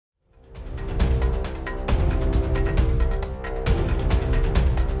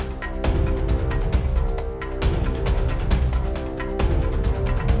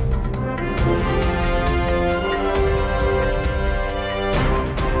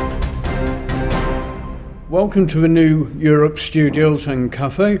Welcome to the new Europe Studios and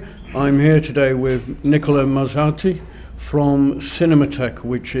Cafe. I'm here today with Nicola Mazzanti from Cinematek,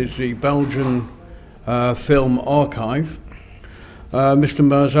 which is the Belgian film archive. Mr.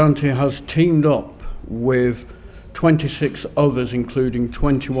 Mazzanti has teamed up with 26 others, including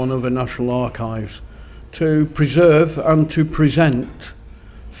 21 other national archives, to preserve and to present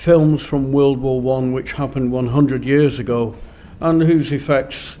films from World War I which happened 100 years ago and whose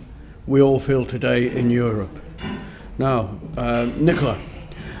effects we all feel today in Europe. Now, Nicola,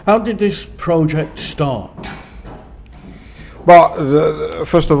 how did this project start? Well,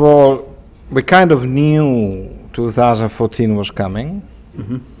 first of all, we kind of knew 2014 was coming.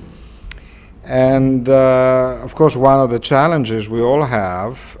 Mm-hmm. And of course, one of the challenges we all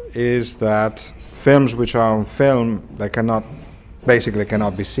have is that films which are on film, they basically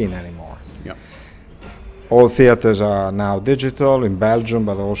cannot be seen anymore. Yeah. All theaters are now digital in Belgium,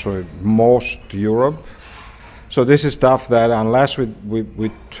 but also in most Europe. So this is stuff that unless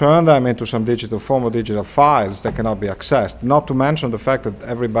we turn them into some digital form or digital files, they cannot be accessed. Not to mention the fact that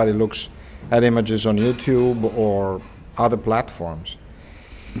everybody looks at images on YouTube or other platforms.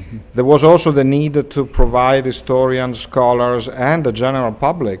 Mm-hmm. There was also the need to provide historians, scholars, and the general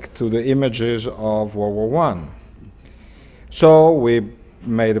public to the images of World War I. So we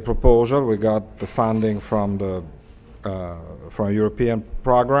made a proposal, we got the funding from the from a European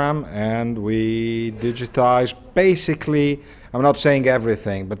program, and we digitized basically, I'm not saying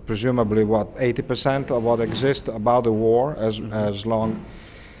everything, but presumably what, 80% of what exists about the war as long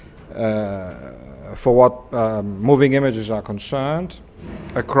for what moving images are concerned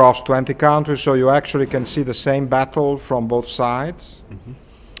across 20 countries, so you actually can see the same battle from both sides. Mm-hmm.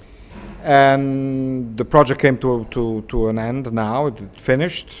 And the project came to an end now. It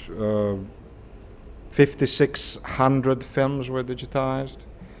finished. 5,600 films were digitized.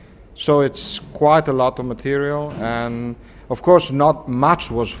 So it's quite a lot of material. And of course, not much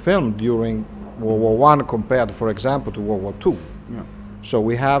was filmed during World War I compared, for example, to World War II. Yeah. So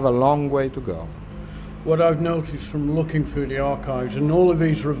we have a long way to go. What I've noticed from looking through the archives, and all of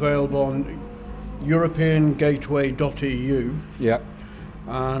these are available on europeangateway.eu. Yeah.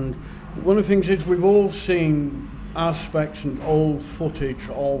 And one of the things is we've all seen aspects and old footage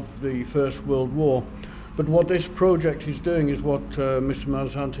of the First World War, but what this project is doing is what Mr.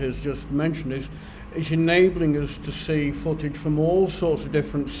 Mazzanti has just mentioned, is it's enabling us to see footage from all sorts of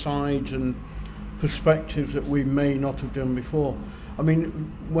different sides and perspectives that we may not have done before. I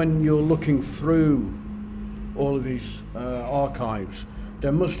mean, when you're looking through all of these archives,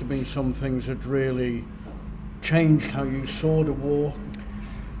 there must have been some things that really changed how you saw the war.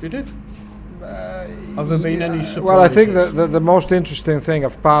 Did it? Have there been any surprises? Well, I think the most interesting thing,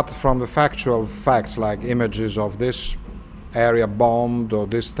 apart from the factual facts like images of this area bombed or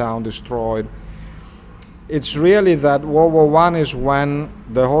this town destroyed, it's really that World War I is when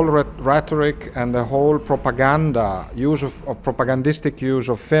the whole rhetoric and the whole propaganda, use of propagandistic use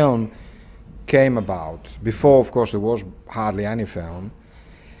of film came about. Before, of course, there was hardly any film.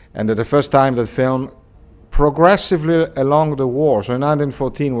 And at the first time that film progressively along the war, so in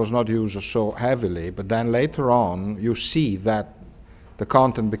 1914 was not used so heavily, but then later on you see that the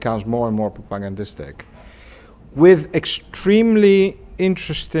content becomes more and more propagandistic with extremely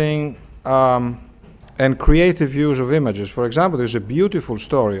interesting and creative use of images. For example, there's a beautiful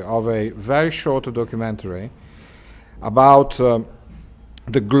story of a very short documentary about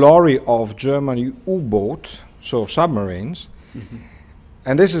the glory of German U-boat, so submarines. Mm-hmm.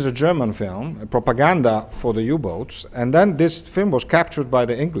 And this is a German film, a propaganda for the U-boats. And then this film was captured by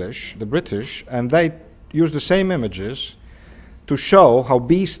the English, the British, and they used the same images to show how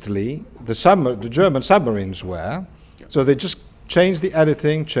beastly the German submarines were. Yeah. So they just changed the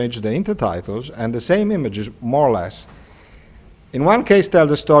editing, changed the intertitles, and the same images, more or less. In one case, tell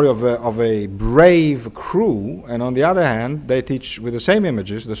the story of a brave crew, and on the other hand, they teach with the same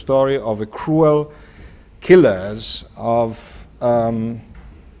images the story of a cruel killers of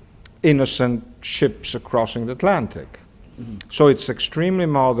innocent ships crossing the Atlantic. Mm-hmm. So it's extremely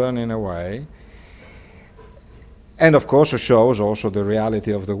modern in a way, and of course it shows also the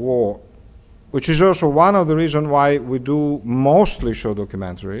reality of the war, which is also one of the reasons why we do mostly show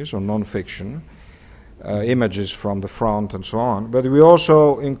documentaries or non-fiction, images from the front and so on, but we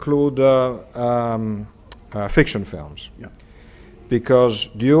also include fiction films. Yeah.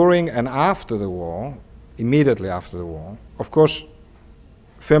 Because during and after the war, immediately after the war, of course,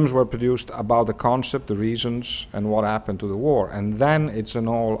 films were produced about the concept, the reasons, and what happened to the war. And then it's an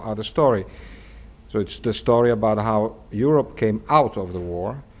all other story. So it's the story about how Europe came out of the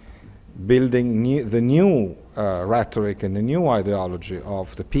war building the new rhetoric and the new ideology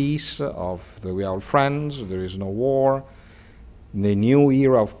of the peace, of the we are all friends, there is no war. The new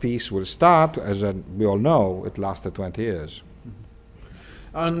era of peace will start. As we all know, it lasted 20 years.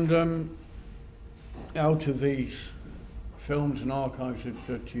 And out of these films and archives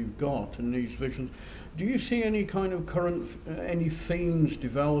that you've got and these visions, do you see any kind of current, any themes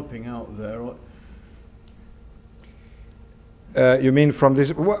developing out there? You mean from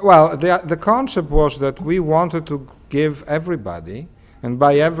this? Well, the concept was that we wanted to give everybody, and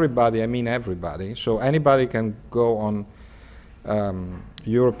by everybody I mean everybody, so anybody can go on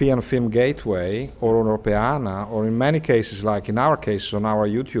European Film Gateway or Europeana, or in many cases, like in our case, on our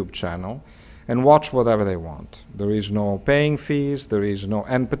YouTube channel, and watch whatever they want. There is no paying fees, there is no,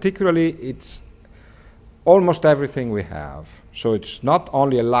 and particularly it's almost everything we have. So it's not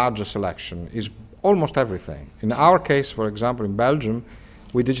only a larger selection, it's almost everything. In our case, for example, in Belgium,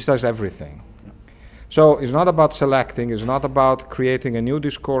 we digitize everything. So it's not about selecting, it's not about creating a new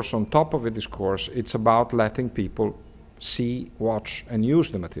discourse on top of a discourse, it's about letting people see, watch, and use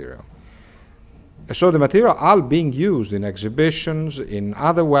the material. So the material are being used in exhibitions, in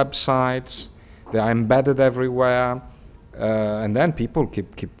other websites, they are embedded everywhere, and then people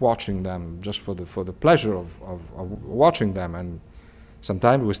keep watching them just for the pleasure of watching them. And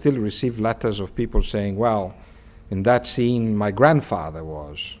sometimes we still receive letters of people saying, well, in that scene my grandfather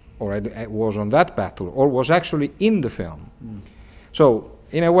was, or I was on that battle, or was actually in the film. So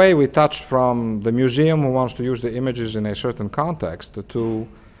in a way we touched from the museum who wants to use the images in a certain context to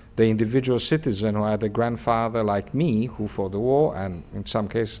the individual citizen who had a grandfather like me who fought the war and in some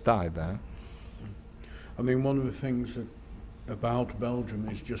cases died there. I mean, one of the things about Belgium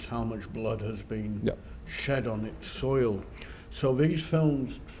is just how much blood has been shed on its soil. So these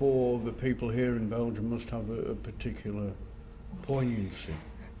films for the people here in Belgium must have a particular poignancy.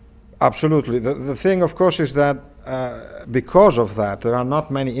 Absolutely. The thing, of course, is that because of that, there are not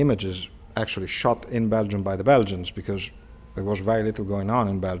many images actually shot in Belgium by the Belgians, because there was very little going on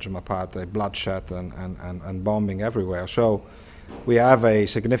in Belgium apart a bloodshed and bombing everywhere. So we have a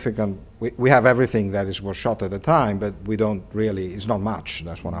significant, we have everything that was shot at the time, but we don't really, it's not much,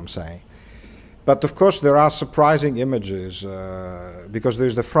 that's what I'm saying. But of course there are surprising images because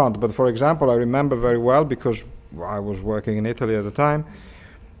there's the front. But for example, I remember very well, because I was working in Italy at the time,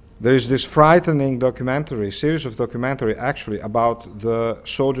 there is this frightening documentary, series of documentary actually, about the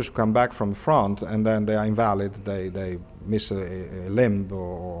soldiers who come back from the front and then they are invalid, they miss a limb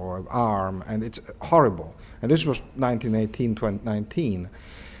or an arm, and it's horrible. And this was 1918, 2019.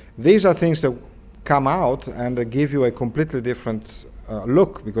 These are things that come out and they give you a completely different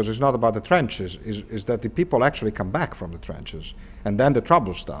look, because it's not about the trenches, is that the people actually come back from the trenches and then the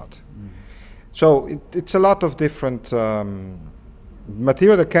troubles start. So it's a lot of different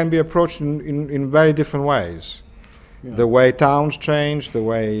material that can be approached in very different ways. Yeah. The way towns changed, the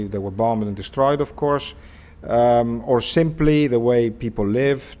way they were bombed and destroyed, of course, or simply the way people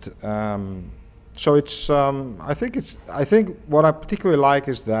lived. So it's, I think what I particularly like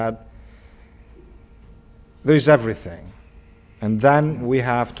is that there is everything. And then we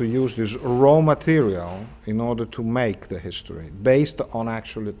have to use this raw material in order to make the history, based on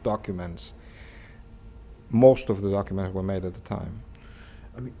actual documents. Most of the documents were made at the time.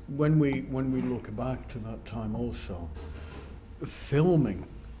 I mean, when we look back to that time also, filming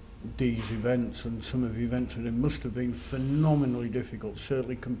these events and some of the events, it must have been phenomenally difficult,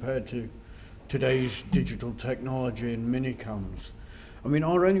 certainly compared to today's digital technology and minicams. I mean,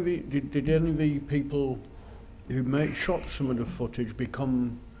 did any of the people who shot some of the footage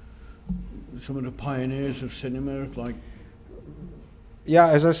become some of the pioneers of cinema, like? Yeah,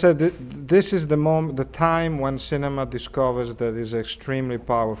 as I said, this is the time when cinema discovers that this extremely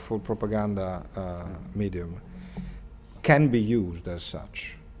powerful propaganda medium can be used as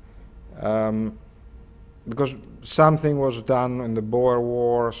such. Because something was done in the Boer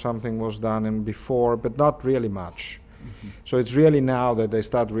War, something was done before, but not really much. So it's really now that they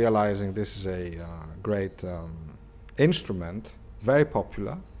start realizing this is a great instrument, very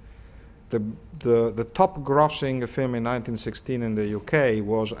popular. The top grossing film in 1916 in the UK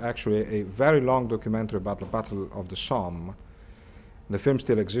was actually a very long documentary about the Battle of the Somme. The film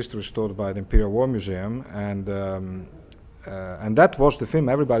still exists, restored by the Imperial War Museum, and that was the film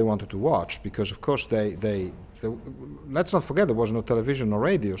everybody wanted to watch, because of course let's not forget there was no television or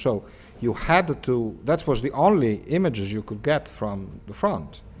radio, so you had to, that was the only images you could get from the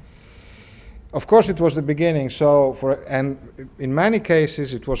front. Of course it was the beginning, and in many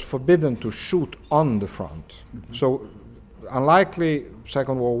cases it was forbidden to shoot on the front. So unlikely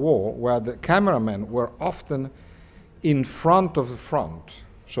Second World War, where the cameramen were often in front of the front.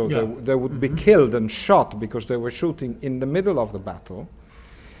 So Yeah. they would be killed and shot because they were shooting in the middle of the battle.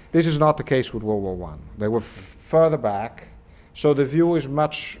 This is not the case with World War I. They were further back, so the view is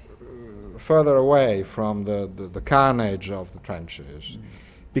much further away from the carnage of the trenches,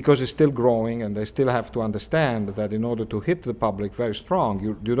 because it's still growing, and they still have to understand that in order to hit the public very strong,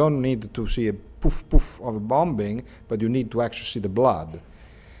 you don't need to see a poof poof of a bombing, but you need to actually see the blood.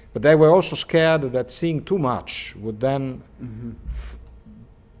 But they were also scared that seeing too much would then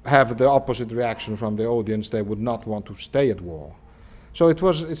have the opposite reaction from the audience. They would not want to stay at war. So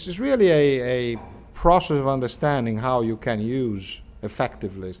it's really a process of understanding how you can use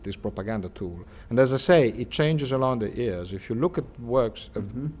effectively this propaganda tool. And as I say, it changes along the years. If you look at works of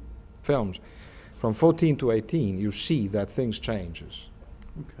films from 14 to 18, you see that things changes.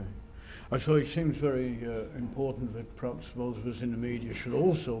 Okay. So it seems very important that perhaps those of us in the media should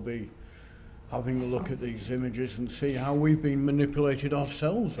also be having a look at these images and see how we've been manipulated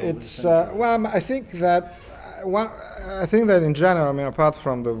ourselves. Well, I think that in general, I mean, apart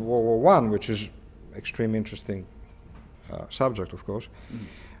from the World War I, which is extremely interesting subject, of course,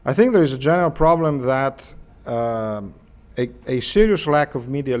 I think there is a general problem that a serious lack of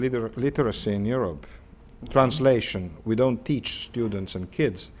media literacy in Europe. Translation. We don't teach students and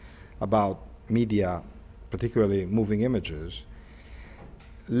kids about media, particularly moving images.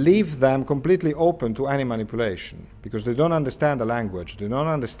 Leave them completely open to any manipulation, because they don't understand the language. They don't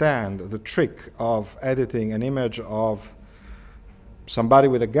understand the trick of editing an image of somebody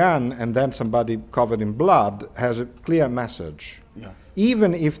with a gun and then somebody covered in blood has a clear message. Yeah.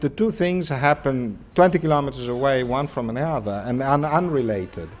 Even if the two things happen 20 kilometers away, one from another, and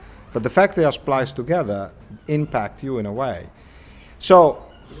unrelated, but the fact they are spliced together impact you in a way. So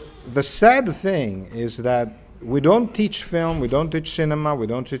the sad thing is that we don't teach film, we don't teach cinema, we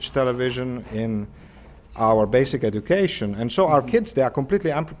don't teach television in our basic education, and so our kids, they are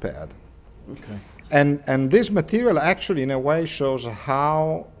completely unprepared. Okay. And this material actually, in a way, shows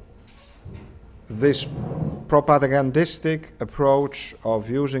how this propagandistic approach of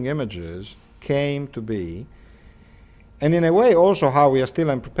using images came to be, and in a way also how we are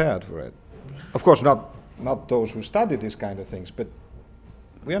still unprepared for it. Of course, not those who study these kind of things, but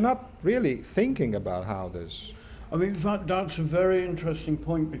we are not really thinking about how this... I mean, that's a very interesting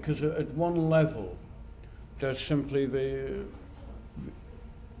point, because at one level, there's simply the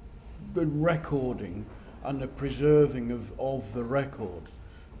recording and the preserving of the record.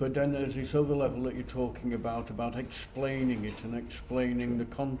 But then there's this other level that you're talking about explaining it and explaining the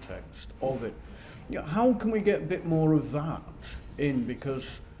context of it. You know, how can we get a bit more of that in?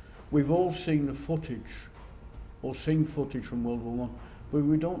 Because we've all seen the footage, or seen footage from World War I, but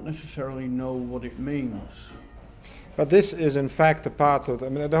we don't necessarily know what it means. But this is in fact a part of, I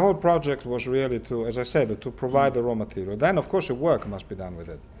mean, the whole project was really to, as I said, to provide the raw material. Then of course a work must be done with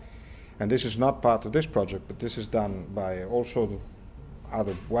it. And this is not part of this project, but this is done by also the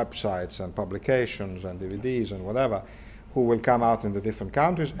other websites and publications and DVDs and whatever, who will come out in the different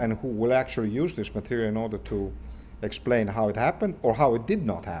countries and who will actually use this material in order to explain how it happened or how it did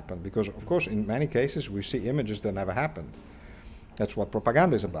not happen. Because of course in many cases we see images that never happened. That's what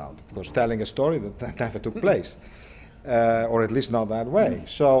propaganda is about, of course, telling a story that never took place. Or at least not that way.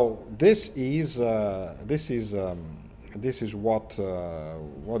 So this is what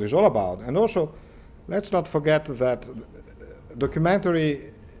is all about. And also, let's not forget that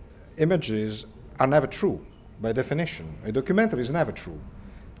documentary images are never true by definition. A documentary is never true.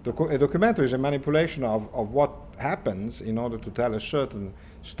 A documentary is a manipulation of what happens in order to tell a certain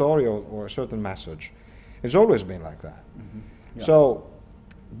story or a certain message. It's always been like that. Yeah. So.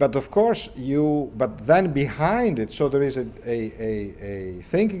 But of course, but then behind it, so there is a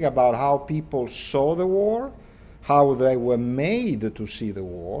thinking about how people saw the war, how they were made to see the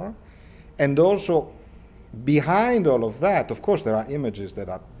war, and also behind all of that, of course, there are images that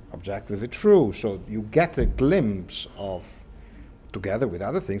are objectively true, so you get a glimpse of, together with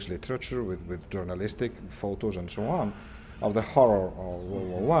other things, literature, with journalistic photos and so on, of the horror of World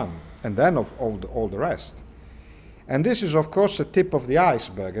War I, and then of all the rest. And this is, of course, the tip of the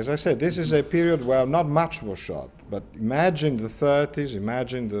iceberg. As I said, this is a period where not much was shot. But imagine the 30s,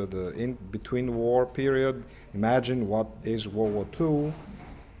 imagine the in-between war period, imagine what is World War II,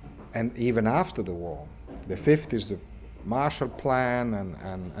 and even after the war. The 50s, the Marshall Plan,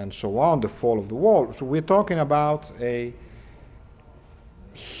 and so on, the fall of the wall. So we're talking about a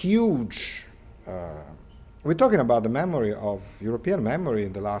huge, we're talking about the memory of European memory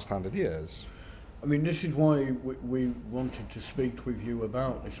in the last 100 years. I mean, this is why we wanted to speak with you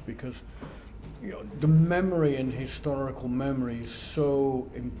about this, because the memory and historical memory is so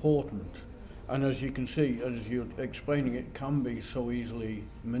important And as you can see, as you're explaining, it can be so easily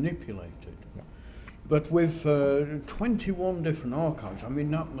manipulated. Yeah. But with 21 different archives, I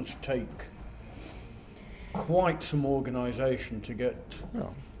mean, that must take quite some organisation to get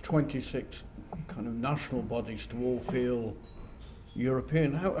 26 kind of national bodies to all feel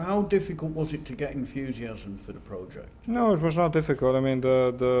European. How difficult was it to get enthusiasm for the project? No, it was not difficult. I mean,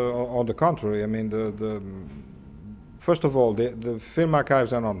 on the contrary. I mean, first of all, the film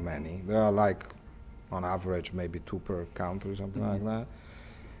archives are not many. There are like, on average, maybe 2 per country, something like that.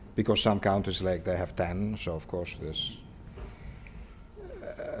 Because some countries, like, they have 10, so of course this.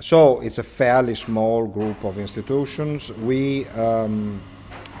 So it's a fairly small group of institutions. We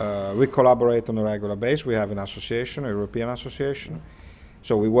collaborate on a regular basis. We have an association, a European association.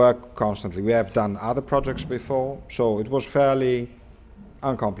 So we work constantly. We have done other projects before, so it was fairly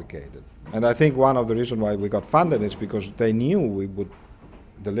uncomplicated. And I think one of the reasons why we got funded is because they knew we would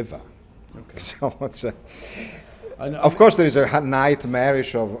deliver. Okay. So it's of course there is a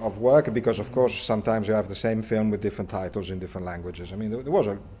nightmarish of work, because of course sometimes you have the same film with different titles in different languages. I mean, there was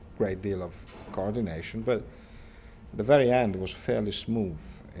a great deal of coordination, but at the very end it was fairly smooth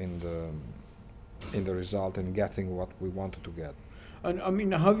in the result and getting what we wanted to get. And I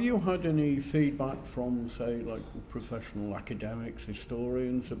mean, have you had any feedback from, say, like professional academics,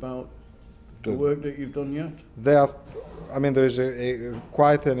 historians about the work that you've done yet? I mean, there is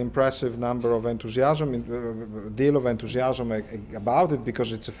quite an impressive number of enthusiasm, deal of enthusiasm about it,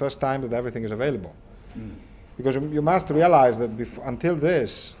 because it's the first time that everything is available. Because you must realize that until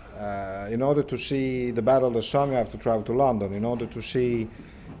this, in order to see the Battle of the Somme, you have to travel to London. In order to see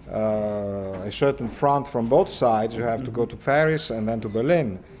a certain front from both sides, you have to go to Paris and then to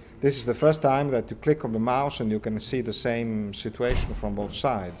Berlin. This is the first time that you click on the mouse and you can see the same situation from both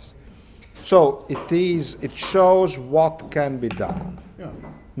sides. So it shows what can be done. Yeah.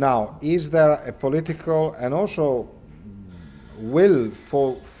 Now, is there a political and also will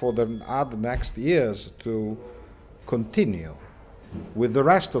for the next years to continue with the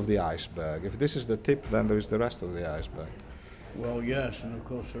rest of the iceberg? If this is the tip, then there is the rest of the iceberg. Well, yes, and of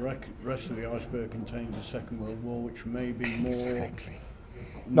course the rest of the iceberg contains the Second World War, which may be more... Exactly.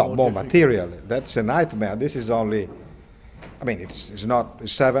 More material. That's a nightmare. This is only... I mean, it's not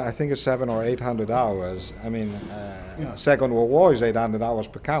I think it's 700 or 800 hours. I mean, Second World War is 800 hours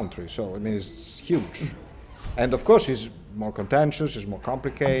per country, so I mean, it's huge. And of course, it's more contentious, it's more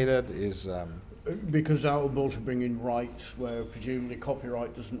complicated, because that will also bring in rights where presumably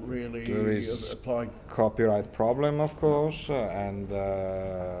copyright doesn't really apply. Copyright problem, of course, and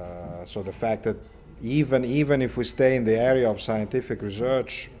so the fact that even if we stay in the area of scientific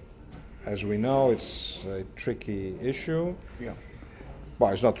research, as we know, it's a tricky issue. Yeah.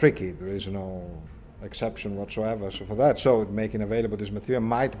 Well, it's not tricky. There is no exception whatsoever. So for that, making available this material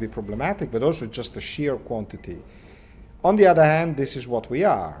might be problematic, but also just the sheer quantity. On the other hand, this is what we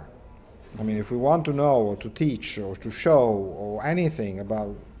are. I mean, if we want to know or to teach or to show or anything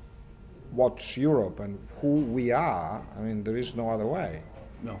about what's Europe and who we are, I mean, there is no other way.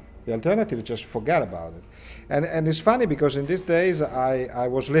 No. The alternative is just forget about it. And it's funny because in these days I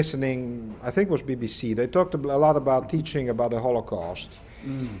was listening, I think it was BBC, they talked a lot about teaching about the Holocaust.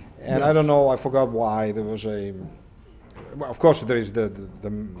 And yes. I don't know, I forgot why, there was well, of course there is the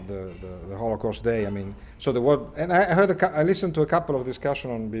Holocaust Day, I mean, so there was, and I listened to a couple of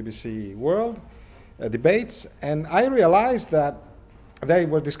discussions on BBC World, debates, and I realized that they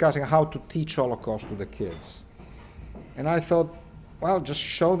were discussing how to teach Holocaust to the kids. And I thought, well, just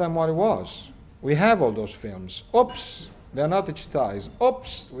show them what it was. We have all those films. Oops, they're not digitized.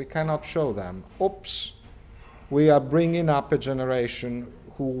 Oops, we cannot show them. Oops, we are bringing up a generation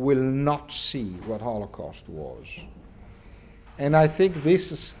who will not see what Holocaust was. And I think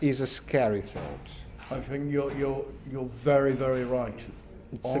this is a scary thought. I think you're very, very right.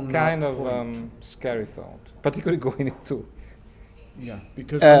 It's a kind of scary thought, particularly going into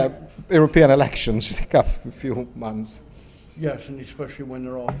because European elections in a few months. Yes, and especially when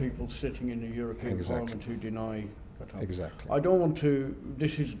there are people sitting in the European Parliament who deny that. Exactly. I don't want to.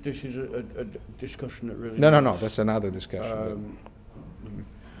 This is a discussion that really. No. That's another discussion.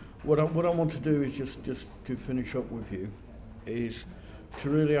 What I want to do is just to finish up with you, is to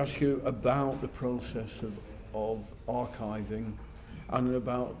really ask you about the process of archiving and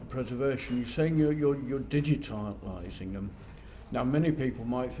about the preservation. You're saying you're digitalising them. Now, many people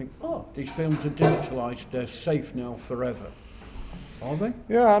might think, oh, these films are digitalised, they're safe now forever. Are they?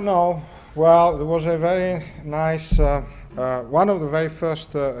 Yeah, no. Well, there was a very nice, one of the very first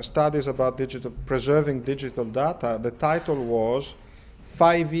studies about preserving digital data. The title was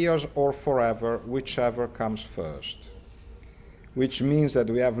 5 years or forever, whichever comes first. which means that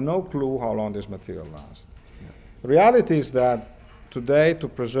we have no clue how long this material lasts. Yeah. Reality is that today to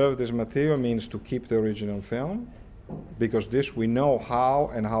preserve this material means to keep the original film, because this we know how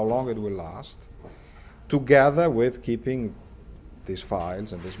and how long it will last, together with keeping these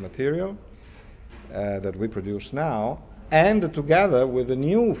files and this material that we produce now, and together with the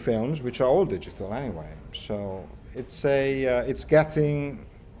new films, which are all digital anyway. So it's getting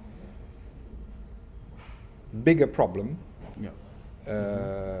bigger problem. Yeah.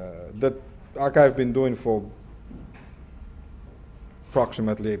 That archive been doing for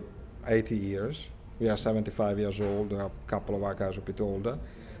approximately 80 years. We are 75 years old. There are a couple of archives a bit older.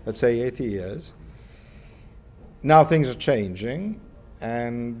 Let's say 80 years. Now things are changing,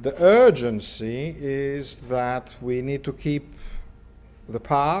 and the urgency is that we need to keep the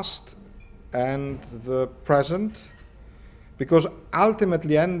past and the present, because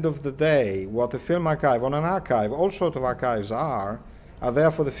ultimately, end of the day, what the film archive, on an archive, all sorts of archives are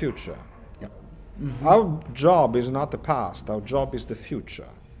there for the future. Yeah. Mm-hmm. Our job is not the past, our job is the future.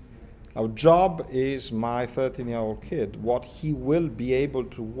 Our job is my 13-year-old kid, what he will be able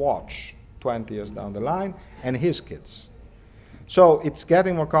to watch 20 years down the line, and his kids. So it's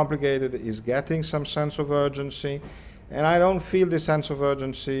getting more complicated, it's getting some sense of urgency, and I don't feel this sense of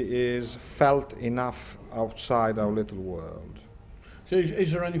urgency is felt enough outside our little world. So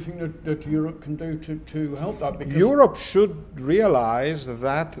is there anything that Europe can do to help that? Because Europe should realize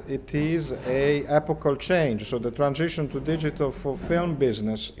that it is a epochal change. So the transition to digital for film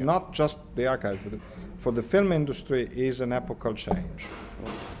business, not just the archive, but for the film industry, is an epochal change.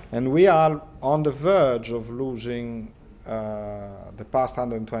 And we are on the verge of losing the past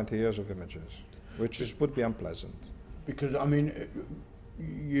 120 years of images, which would be unpleasant. Because, I mean,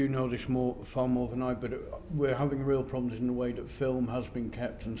 you know this far more than I, but we're having real problems in the way that film has been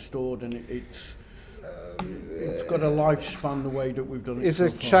kept and stored, and it's got a lifespan the way that we've done it. It's so a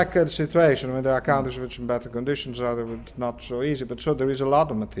far. checkered situation. I mean, there are countries which in better conditions, others not so easy, but so there is a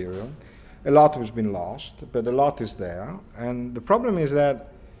lot of material. A lot has been lost, but a lot is there. And the problem is that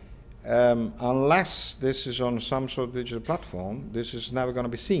unless this is on some sort of digital platform, this is never going to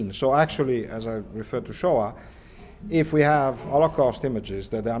be seen. So actually, as I referred to Shoah, if we have Holocaust images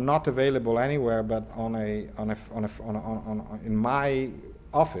that are not available anywhere but in my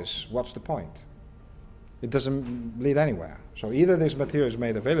office, what's the point? It doesn't lead anywhere. So either this material is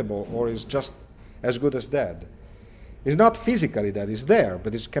made available or is just as good as dead. It's not physically dead, it's there,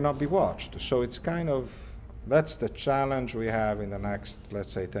 but it cannot be watched. So it's kind of, that's the challenge we have in the next,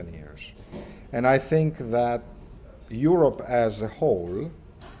 let's say, 10 years. And I think that Europe as a whole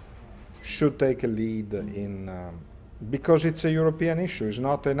should take a lead in, because it's a European issue, it's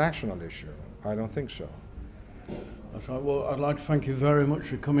not a national issue. I don't think so. That's right. Well, I'd like to thank you very much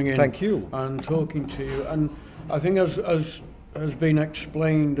for coming in. Thank you. And talking to you. And I think as has been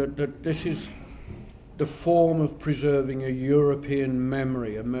explained, that this is the form of preserving a European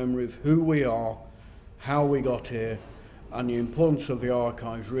memory, a memory of who we are, how we got here, and the importance of the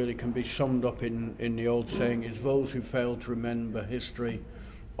archives really can be summed up in the old saying, is those who fail to remember history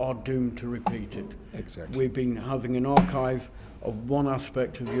are doomed to repeat it. Exactly. We've been having an archive of one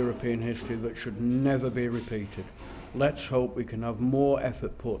aspect of European history that should never be repeated. Let's hope we can have more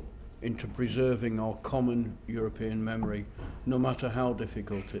effort put into preserving our common European memory, no matter how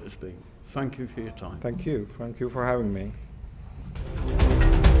difficult it has been. Thank you for your time. Thank you. Thank you for having me.